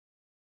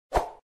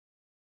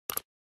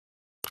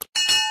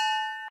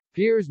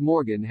Piers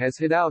Morgan has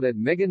hit out at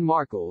Meghan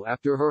Markle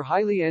after her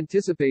highly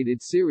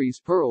anticipated series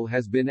Pearl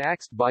has been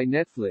axed by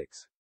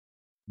Netflix.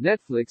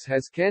 Netflix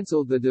has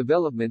cancelled the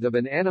development of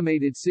an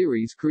animated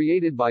series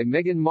created by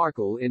Meghan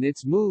Markle in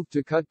its move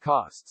to cut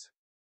costs.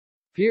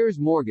 Piers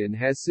Morgan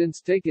has since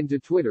taken to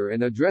Twitter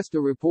and addressed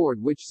a report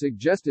which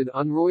suggested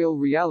unroyal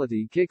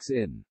reality kicks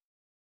in.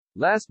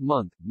 Last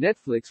month,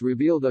 Netflix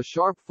revealed a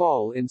sharp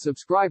fall in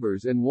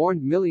subscribers and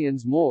warned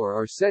millions more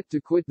are set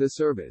to quit the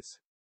service.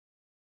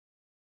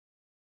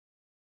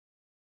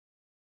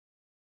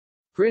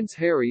 Prince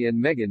Harry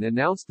and Meghan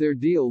announced their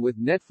deal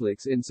with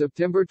Netflix in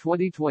September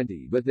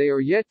 2020, but they are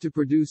yet to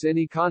produce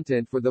any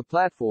content for the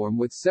platform,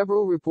 with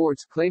several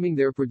reports claiming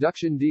their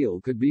production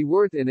deal could be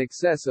worth in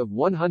excess of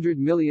 $100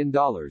 million,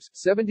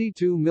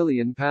 £72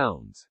 million.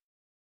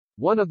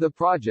 One of the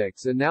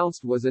projects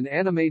announced was an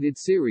animated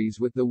series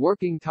with the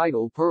working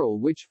title Pearl,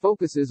 which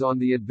focuses on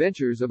the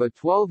adventures of a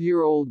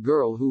 12-year-old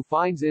girl who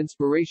finds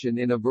inspiration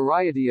in a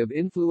variety of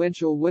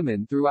influential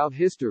women throughout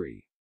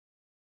history.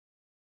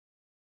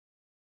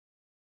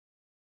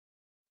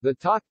 The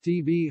Talk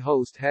TV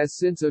host has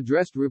since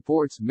addressed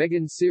reports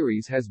Meghan's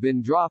series has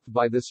been dropped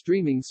by the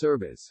streaming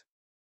service.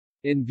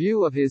 In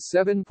view of his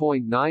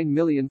 7.9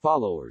 million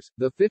followers,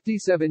 the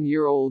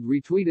 57-year-old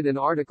retweeted an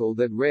article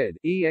that read,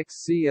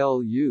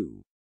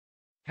 EXCLU.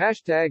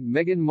 Hashtag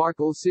Meghan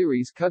Markle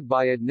series cut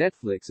by at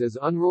Netflix as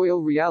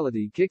unroyal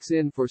reality kicks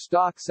in for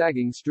stock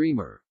sagging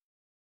streamer.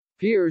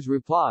 Piers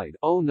replied,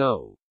 "Oh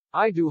no.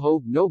 I do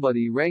hope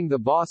nobody rang the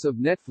boss of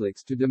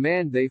Netflix to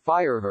demand they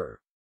fire her."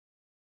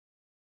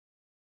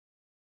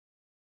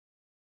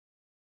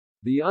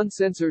 The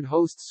uncensored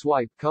host's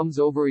swipe comes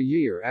over a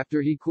year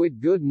after he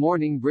quit Good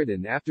Morning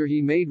Britain after he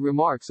made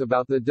remarks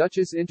about the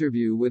Duchess'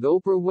 interview with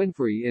Oprah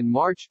Winfrey in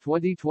March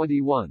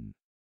 2021.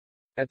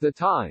 At the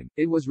time,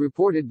 it was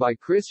reported by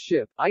Chris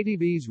Shipp,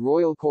 ITV's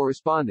royal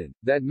correspondent,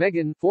 that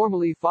Meghan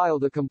formally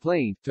filed a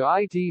complaint to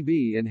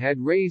ITV and had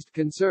raised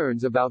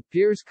concerns about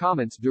Piers'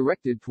 comments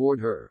directed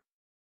toward her.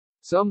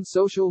 Some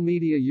social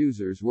media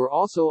users were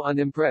also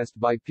unimpressed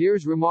by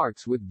Piers'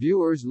 remarks, with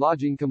viewers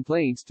lodging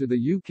complaints to the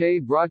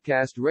UK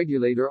broadcast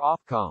regulator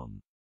Ofcom.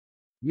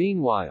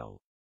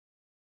 Meanwhile,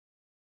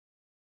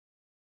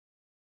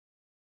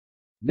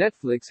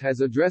 Netflix has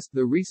addressed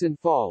the recent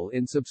fall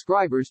in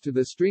subscribers to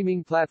the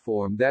streaming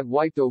platform that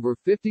wiped over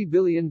 $50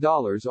 billion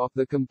off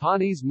the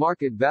company's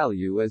market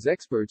value, as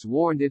experts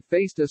warned it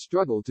faced a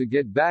struggle to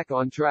get back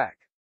on track.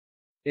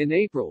 In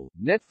April,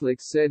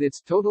 Netflix said its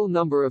total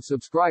number of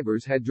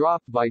subscribers had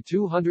dropped by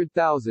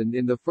 200,000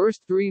 in the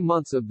first 3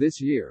 months of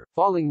this year,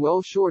 falling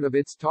well short of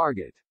its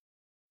target.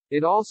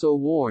 It also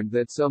warned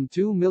that some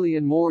 2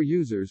 million more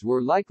users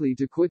were likely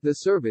to quit the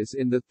service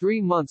in the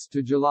 3 months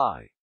to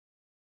July.